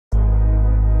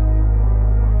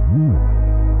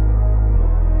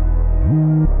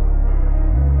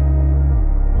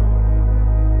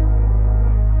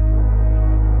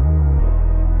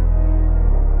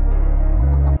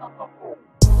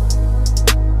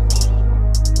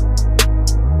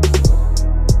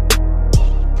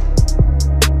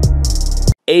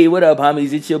Hey, what up,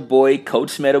 homies? It's your boy,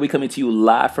 Coach SMETA. We coming to you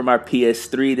live from our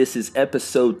PS3. This is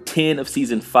episode 10 of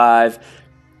season 5,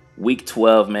 week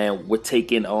 12, man. We're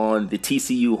taking on the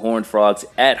TCU Horned Frogs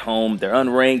at home. They're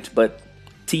unranked, but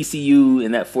TCU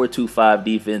in that 4-2-5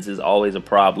 defense is always a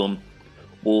problem.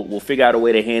 We'll figure out a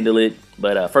way to handle it.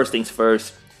 But first things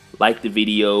first, like the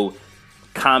video,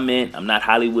 comment. I'm not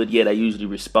Hollywood yet. I usually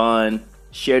respond.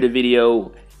 Share the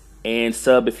video and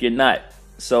sub if you're not.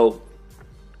 So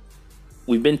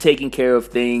we've been taking care of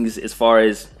things as far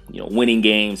as, winning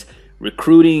games.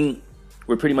 Recruiting,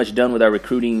 we're pretty much done with our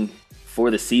recruiting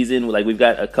for the season. Like, we've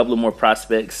got a couple of more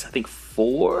prospects, I think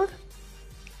 4,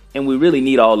 and we really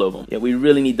need all of them. Yeah, we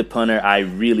really need the punter. I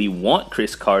really want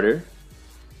Chris Carter.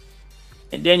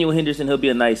 And Daniel Henderson, he'll be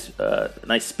a nice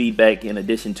speed back in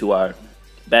addition to our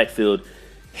backfield.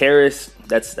 Harris,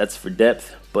 that's for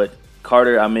depth, but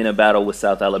Carter, I'm in a battle with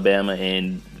South Alabama,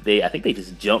 and I think they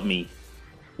just jumped me.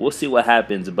 We'll see what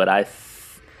happens, but I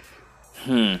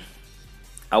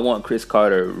want Chris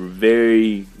Carter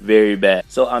very, very bad.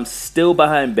 So I'm still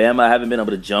behind Bama. I haven't been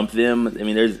able to jump them. I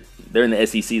mean, they're in the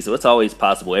SEC, so it's always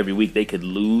possible. Every week they could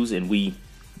lose and we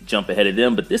jump ahead of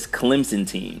them. But this Clemson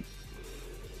team,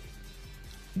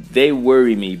 they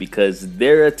worry me because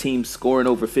they're a team scoring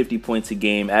over 50 points a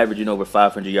game, averaging over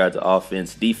 500 yards of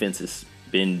offense. Defense has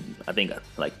been, I think,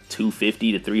 like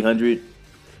 250 to 300.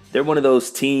 They're one of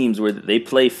those teams where they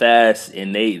play fast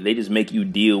and they just make you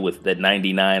deal with that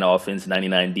 99 offense,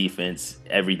 99 defense,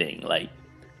 everything. Like,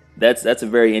 that's a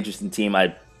very interesting team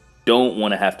I don't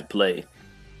want to have to play.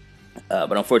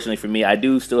 But unfortunately for me, I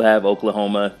do still have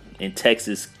Oklahoma and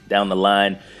Texas down the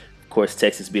line. Of course,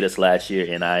 Texas beat us last year,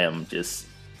 and I am just,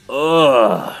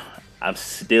 I'm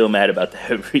still mad about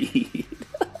that read.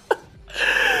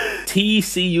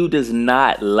 TCU does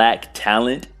not lack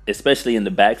talent, especially in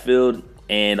the backfield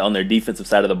and on their defensive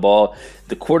side of the ball.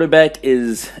 The quarterback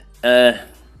is,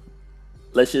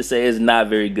 let's just say, is not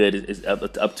very good. It's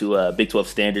up to Big 12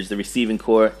 standards. The receiving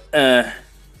core, the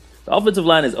offensive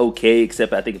line is okay,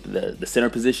 except I think the center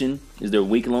position is their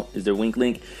weak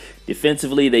link.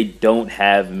 Defensively, they don't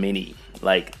have many.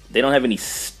 Like, they don't have any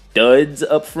studs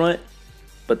up front,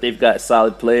 but they've got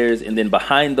solid players. And then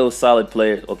behind those solid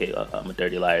players, okay, I'm a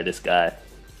dirty liar. This guy,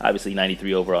 obviously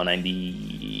 93 overall,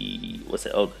 90, what's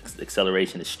that? Oh,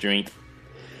 acceleration is strength.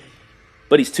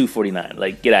 But he's 249.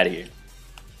 Like, get out of here.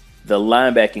 The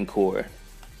linebacking core,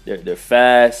 they're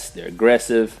fast, they're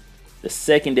aggressive. The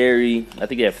secondary, I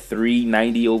think they have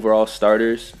 390 overall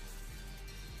starters.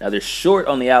 Now, they're short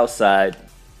on the outside,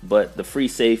 but the free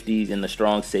safeties and the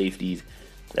strong safeties,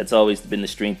 that's always been the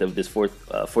strength of this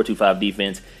 4-2-5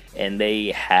 defense. And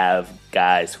they have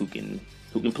guys who can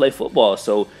play football.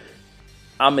 So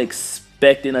I'm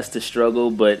expecting us to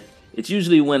struggle, but it's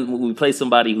usually when we play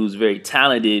somebody who's very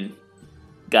talented,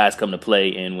 guys come to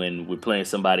play, and when we're playing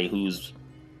somebody who's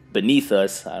beneath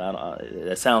us,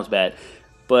 that sounds bad,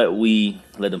 but we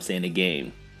let them stay in the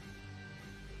game.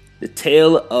 The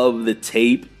tail of the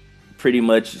tape pretty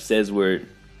much says we're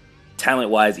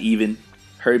talent-wise even.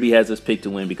 Herbie has us picked to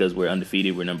win because we're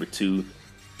undefeated. We're number 2.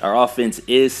 Our offense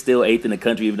is still 8th in the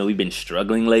country, even though we've been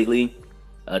struggling lately.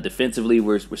 Defensively,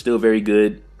 we're still very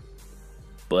good.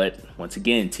 But once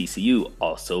again, TCU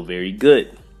also very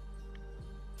good.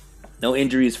 No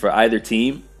injuries for either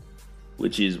team,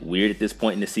 which is weird at this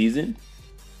point in the season.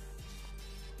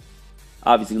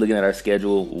 Obviously, looking at our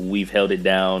schedule, we've held it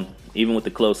down. Even with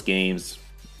the close games,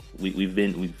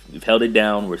 we've held it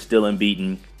down. We're still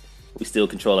unbeaten. We still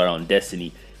control our own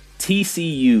destiny.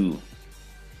 TCU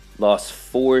lost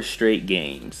 4 straight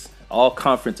games, all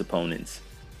conference opponents.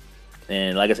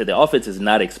 And like I said, the offense is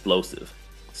not explosive.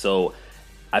 So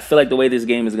I feel like the way this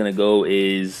game is going to go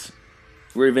is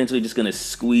we're eventually just going to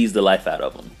squeeze the life out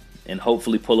of them and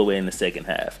hopefully pull away in the second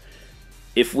half.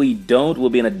 If we don't, we'll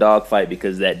be in a dogfight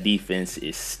because that defense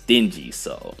is stingy.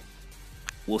 So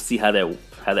we'll see how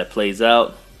that plays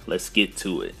out. Let's get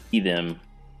to it. See them.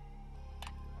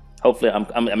 Hopefully,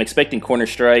 I'm expecting corner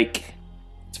strike.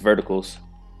 It's verticals.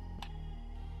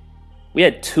 We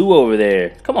had 2 over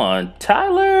there. Come on,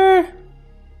 Tyler.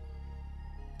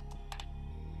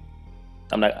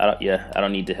 I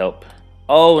don't need to help.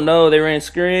 Oh no, they ran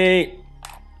straight.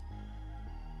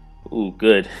 Ooh,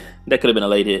 good. That could have been a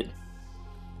late hit.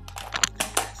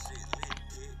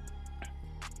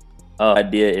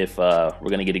 Idea if we're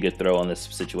gonna get a good throw on this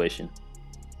situation.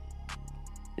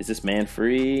 Is this man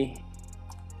free?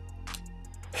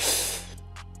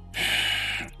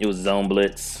 It was zone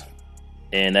blitz.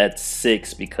 And that's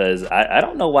 6 because I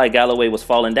don't know why Galloway was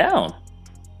falling down.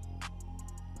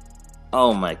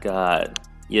 Oh my God.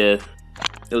 Yeah,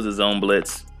 it was a zone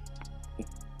blitz.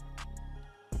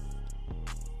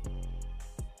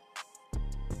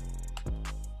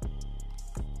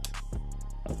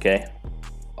 Okay.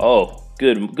 Oh,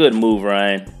 good move,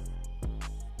 Ryan.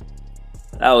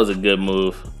 That was a good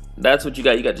move. That's what you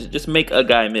got. You got to just make a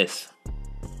guy miss.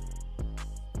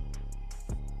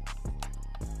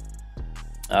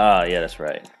 Ah, yeah, that's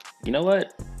right. You know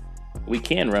what? We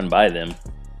can run by them.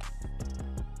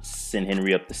 Send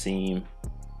Henry up the seam.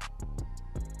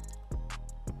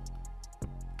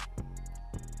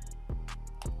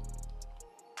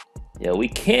 Yeah, we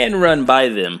can run by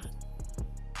them.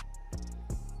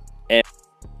 And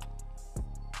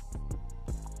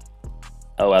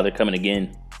oh, wow, they're coming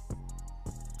again.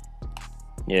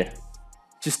 Yeah,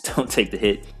 just don't take the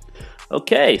hit.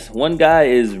 Okay, so one guy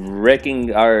is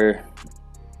wrecking our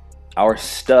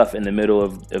stuff in the middle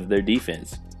of their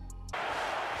defense.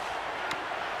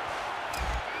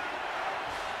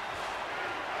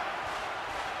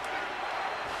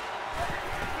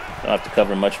 Don't have to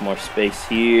cover much more space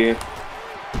here.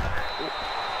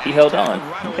 He held on.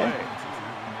 Okay.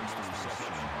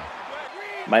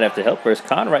 Might have to help first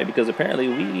Conright because apparently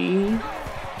we.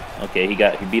 Okay,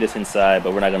 he beat us inside,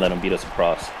 but we're not gonna let him beat us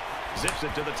across. Zips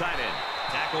it to the tight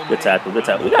end. Good tackle, good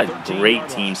tackle. We got great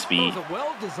team speed,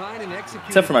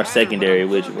 except from our secondary,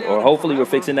 or hopefully we're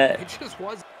fixing that.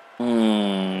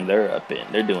 They're up in.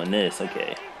 They're doing this.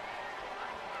 Okay.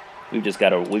 We've just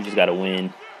gotta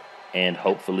win, and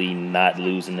hopefully not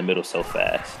lose in the middle so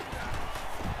fast.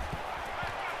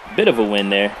 Bit of a win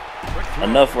there,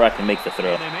 enough where I can make the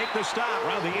throw. They make the stop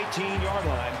around the 18-yard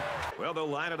line. Well, they'll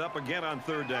line it up again on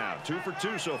third down. 2 for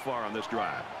 2 so far on this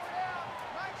drive.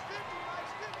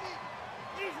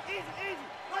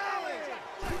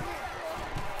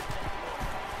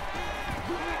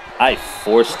 I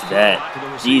forced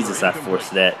that. Jesus, I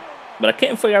forced that. But I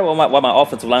can't figure out why my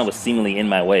offensive line was seemingly in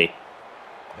my way.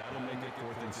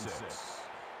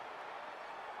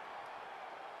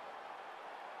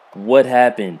 What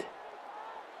happened?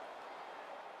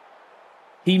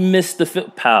 He missed the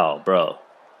field. Pow, bro.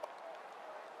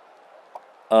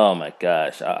 Oh my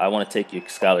gosh. I want to take your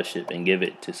scholarship and give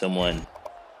it to someone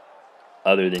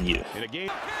other than you.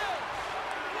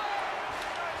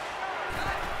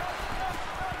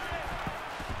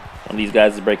 One of these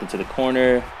guys is breaking to the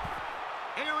corner.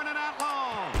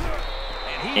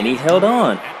 And he held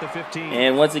on.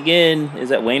 And once again, is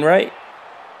that Wainwright?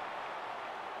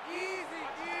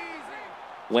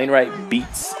 Wainwright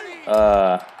beats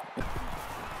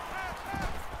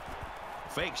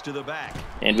fakes to the back.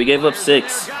 And we gave up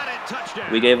 6.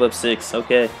 We gave up 6.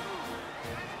 Okay.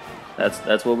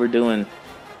 That's what we're doing.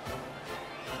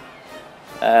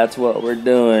 That's what we're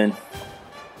doing.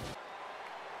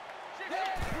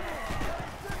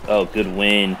 Oh, good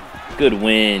win. Good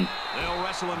win.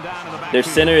 Their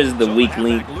center is the weak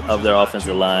link of their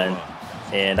offensive line,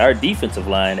 and our defensive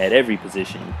line at every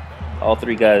position. All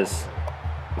 3 guys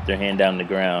with their hand down on the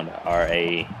ground are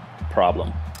a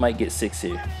problem. Might get 6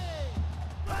 here.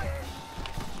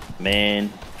 Man,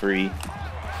 free.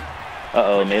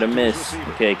 Uh-oh, made a miss.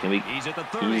 Okay, can you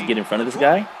just get in front of this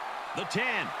guy? The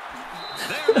 10.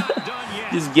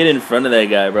 Just get in front of that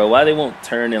guy, bro. Why they won't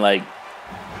turn and like,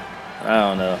 I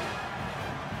don't know.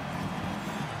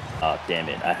 Oh, damn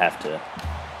it. I have to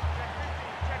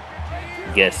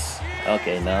guess.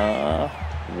 Okay, nah.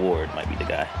 Ward might be the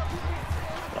guy.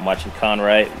 I'm watching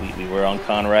Conright. We were on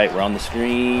Conright. We're on the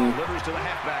screen.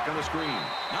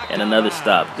 And another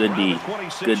stop. Good D.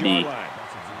 Good D.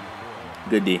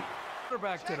 Good D.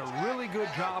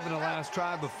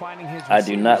 I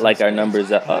do not like our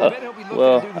numbers. Well,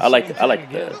 I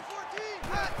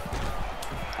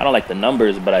don't like the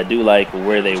numbers, but I do like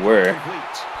where they were.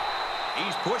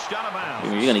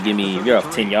 You're gonna give me. You're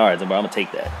off 10 yards, but I'm gonna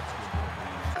take that.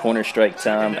 Corner strike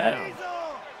time.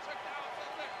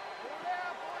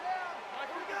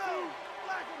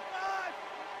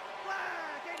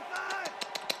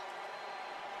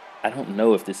 I don't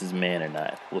know if this is man or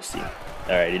not. We'll see. All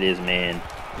right, it is man.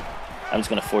 I'm just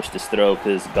gonna force this throw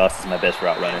because Goss is my best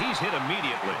route runner. He's hit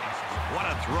immediately. What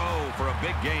a throw for a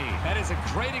big gain. That is a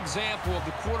great example of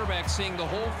the quarterback seeing the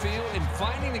whole field and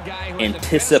finding the guy who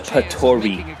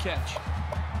anticipatory.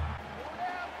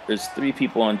 There's 3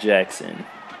 people on Jackson.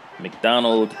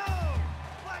 McDonald,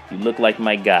 you look like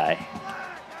my guy.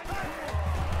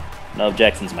 No,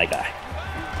 Jackson's my guy.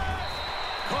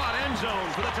 Caught end zone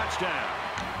for the touchdown.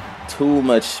 Too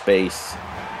much space.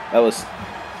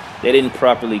 They didn't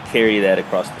properly carry that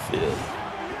across the field.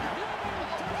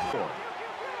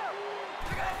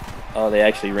 Oh, they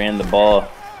actually ran the ball.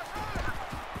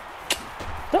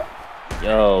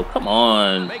 Yo, come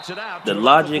on. The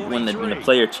logic when the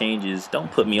player changes,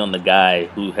 don't put me on the guy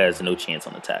who has no chance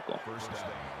on the tackle.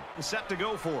 Set to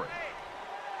go for it.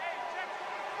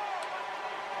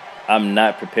 I'm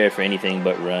not prepared for anything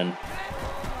but run.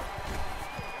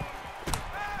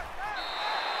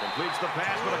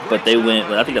 But they went,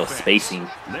 I think that was spacing.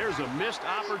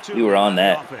 We were on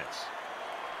that.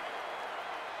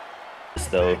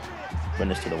 Though, run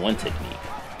this to the one technique.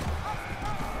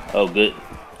 Oh, good.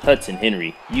 Hudson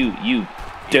Henry. You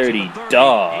dirty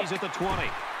dog.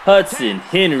 Hudson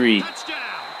Henry.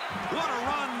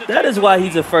 That is why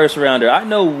he's a first rounder. I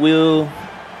know Will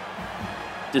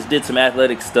just did some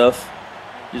athletic stuff.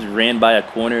 Just ran by a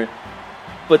corner.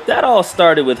 But that all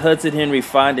started with Hudson Henry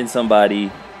finding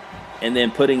somebody and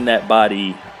then putting that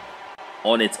body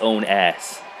on its own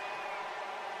ass.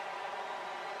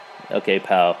 Okay,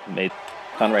 pal.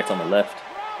 Conrad's on the left.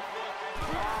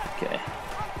 Okay.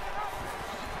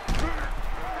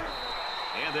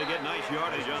 And they get nice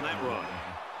yardage on that run.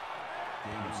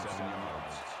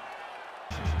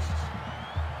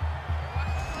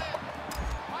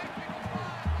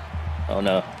 Oh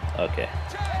no. Okay.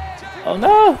 Oh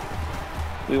no!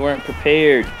 We weren't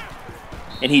prepared.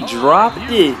 And he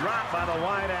dropped it.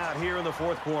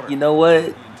 You know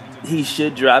what? He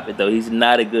should drop it though. He's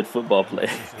not a good football player.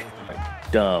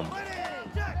 Dumb.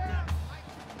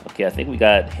 Okay, I think we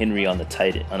got Henry on the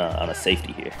tight end, on a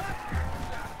safety here.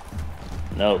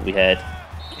 No, we had.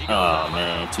 Oh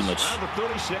man, too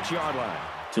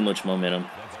much momentum.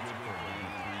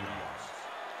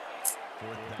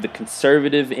 The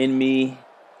conservative in me,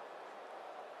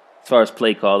 as far as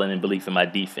play calling and belief in my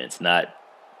defense, not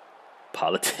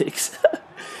politics.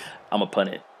 I'm a punt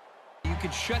it. You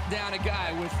could shut down a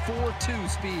guy with 4.2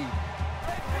 speed.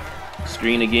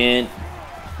 Screen again.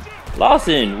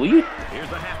 Lawson, will you?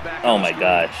 Oh my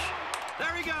gosh.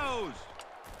 There he goes.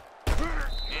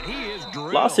 And he is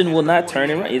Lawson will not turn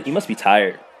and run. He must be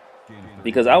tired.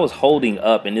 Because I was holding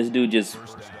up and this dude just,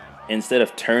 instead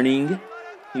of turning,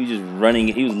 he was just running.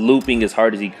 He was looping as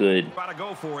hard as he could.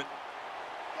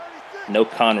 No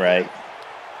Conrad.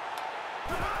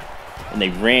 And they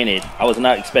ran it. I was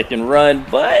not expecting run,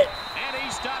 but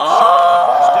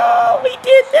oh, we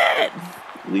did that.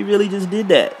 We really just did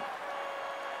that.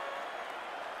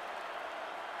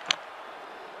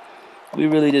 We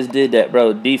really just did that,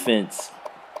 bro. Defense.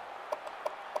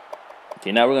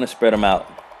 Okay, now we're going to spread them out.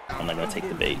 I'm not going to take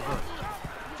the bait.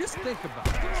 Just think about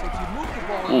this. If you move the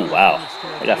ball, ooh, wow.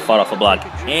 I got fought off a block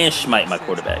and smite my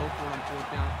quarterback.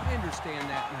 I understand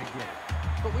that and I get it.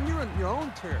 But when you're in your own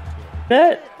territory.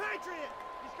 That.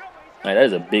 All right, that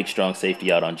is a big, strong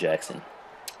safety out on Jackson.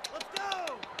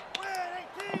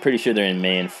 I'm pretty sure they're in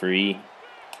man free.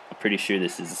 I'm pretty sure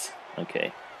this is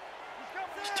okay.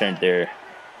 Just turned the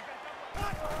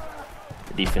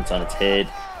defense on its head.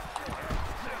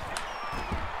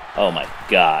 Oh my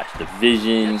gosh, the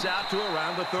vision.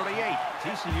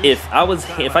 If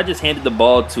I just handed the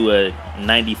ball to a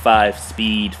 95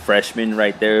 speed freshman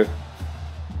right there,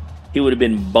 he would have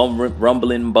been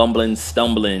rumbling, bumbling,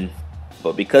 stumbling.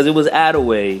 But because it was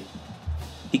Attaway,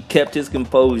 he kept his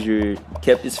composure,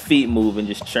 kept his feet moving,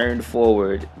 just churned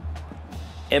forward,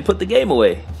 and put the game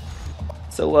away.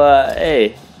 So,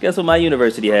 hey, guess what my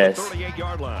university has?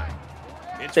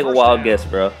 Take a wild guess,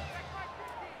 bro.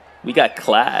 We got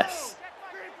class.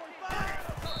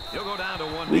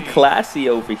 We classy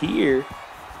over here.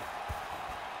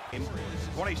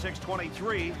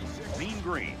 26-23, Mean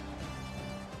Green.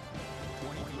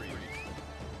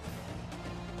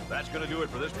 That's going to do it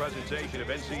for this presentation of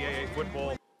NCAA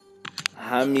football.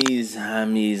 Hamies.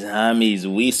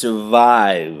 We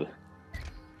survive.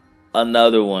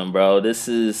 Another one, bro. This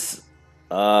is...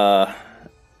 I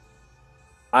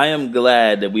am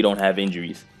glad that we don't have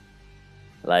injuries.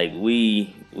 Like,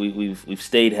 we've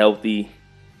stayed healthy.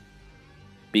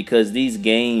 Because these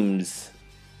games...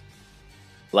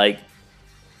 Like,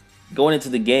 going into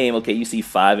the game, okay, you see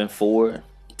 5-4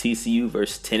 TCU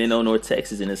versus 10-0 North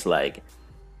Texas, and it's like...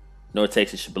 North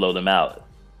Texas should blow them out.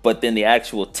 But then the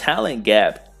actual talent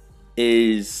gap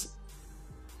is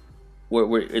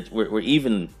we're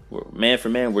even. We're man for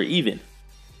man, we're even.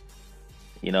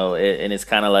 You know, and it's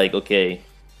kind of like, okay,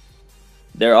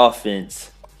 their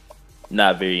offense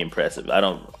not very impressive.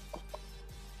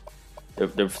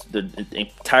 They're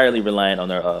entirely reliant on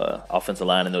their offensive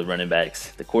line and those running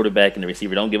backs. The quarterback and the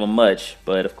receiver don't give them much,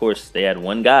 but of course they had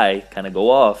one guy kind of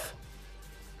go off,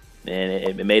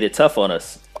 and it made it tough on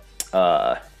us.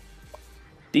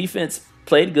 Defense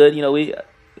played good. You know, we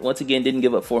once again didn't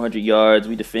give up 400 yards.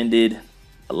 We defended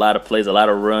a lot of plays, a lot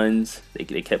of runs.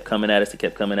 They kept coming at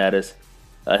us.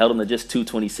 Held them to just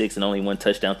 226 and only one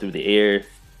touchdown through the air.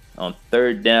 On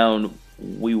third down,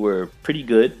 we were pretty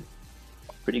good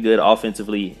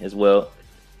offensively as well.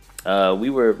 We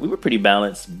were pretty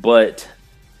balanced, but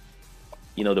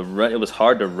you know, it was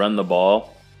hard to run the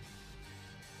ball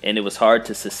and it was hard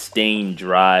to sustain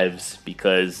drives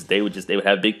because they would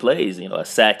have big plays. You know, a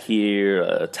sack here,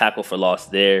 a tackle for loss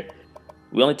there.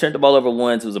 We only turned the ball over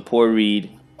once. It was a poor read.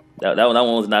 That one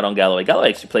was not on Galloway. Galloway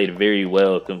actually played very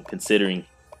well considering,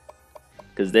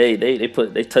 because they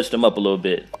touched him up a little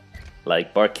bit.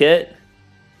 Like Barquette,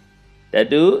 that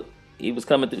dude, he was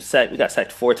coming through sack. We got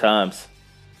sacked 4 times.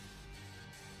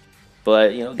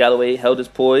 But, you know, Galloway held his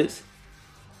poise,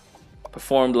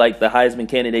 performed like the Heisman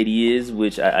candidate he is,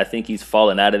 which I think he's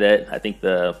fallen out of that. I think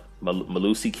the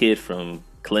Malusi kid from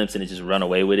Clemson has just run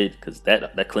away with it, because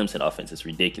that Clemson offense is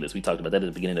ridiculous. We talked about that at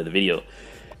the beginning of the video.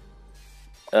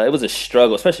 It was a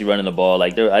struggle, especially running the ball.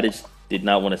 Like, I just did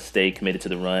not want to stay committed to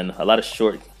the run. A lot of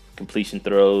short completion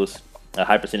throws,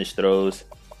 high percentage throws.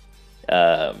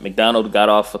 McDonald got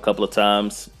off a couple of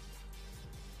times.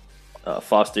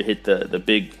 Foster hit the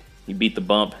big. He beat the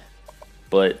bump,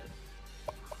 but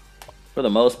for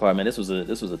the most part, man, this was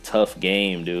a tough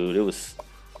game, dude. It was,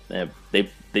 man,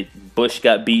 Bush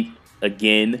got beat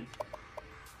again.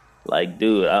 Like,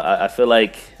 dude, I feel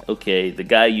like, okay, the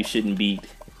guy you shouldn't beat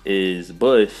is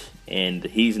Bush, and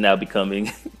he's now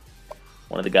becoming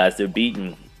one of the guys they're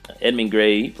beating. Edmund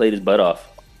Gray, he played his butt off,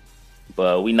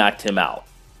 but we knocked him out.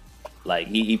 Like,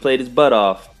 he played his butt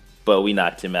off, but we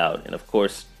knocked him out. And of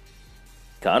course,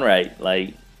 Conrad,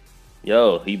 like,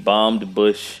 yo, he bombed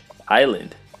Bush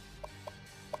Island.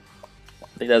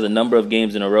 I think there's a number of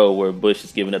games in a row where Bush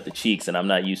is giving up the cheeks, and I'm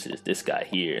not used to this guy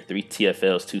here. 3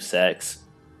 TFLs, 2 sacks.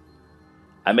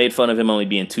 I made fun of him only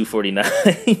being 249.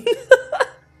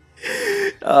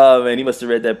 Oh man, he must have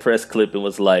read that press clip and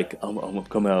was like, "I'm gonna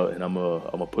come out and I'm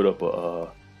gonna put up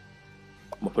a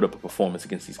performance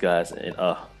against these guys." And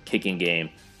kicking game,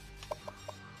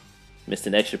 missed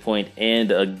an extra point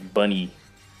and a bunny,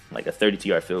 like a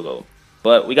 32-yard field goal.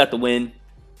 But we got the win.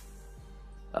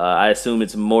 I assume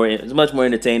it's much more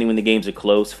entertaining when the games are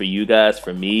close for you guys.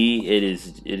 For me, it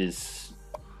is.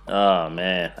 Oh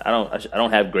man, I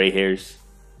don't have gray hairs.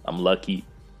 I'm lucky.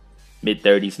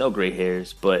 Mid-30s, no gray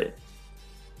hairs, but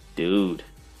dude,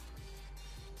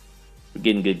 we're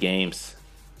getting good games.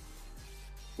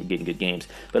 We're getting good games.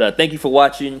 But thank you for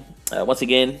watching. Once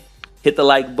again, hit the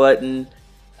like button,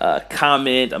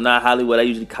 comment. I'm not Hollywood. I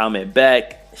usually comment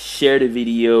back. Share the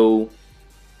video,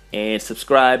 and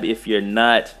subscribe if you're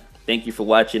not. Thank you for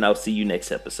watching. I'll see you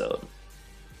next episode.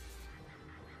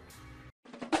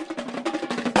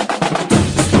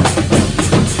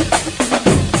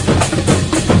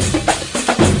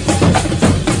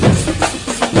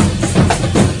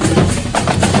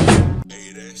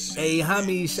 Hey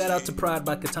Hamies, shout out to Pride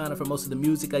by Katana for most of the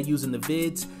music I use in the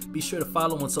vids. Be sure to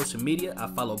follow on social media. I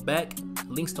follow back.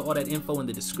 Links to all that info in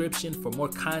the description. For more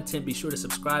content, be sure to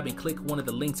subscribe and click one of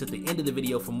the links at the end of the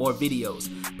video for more videos.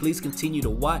 Please continue to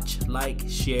watch, like,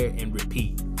 share, and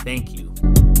repeat. Thank you.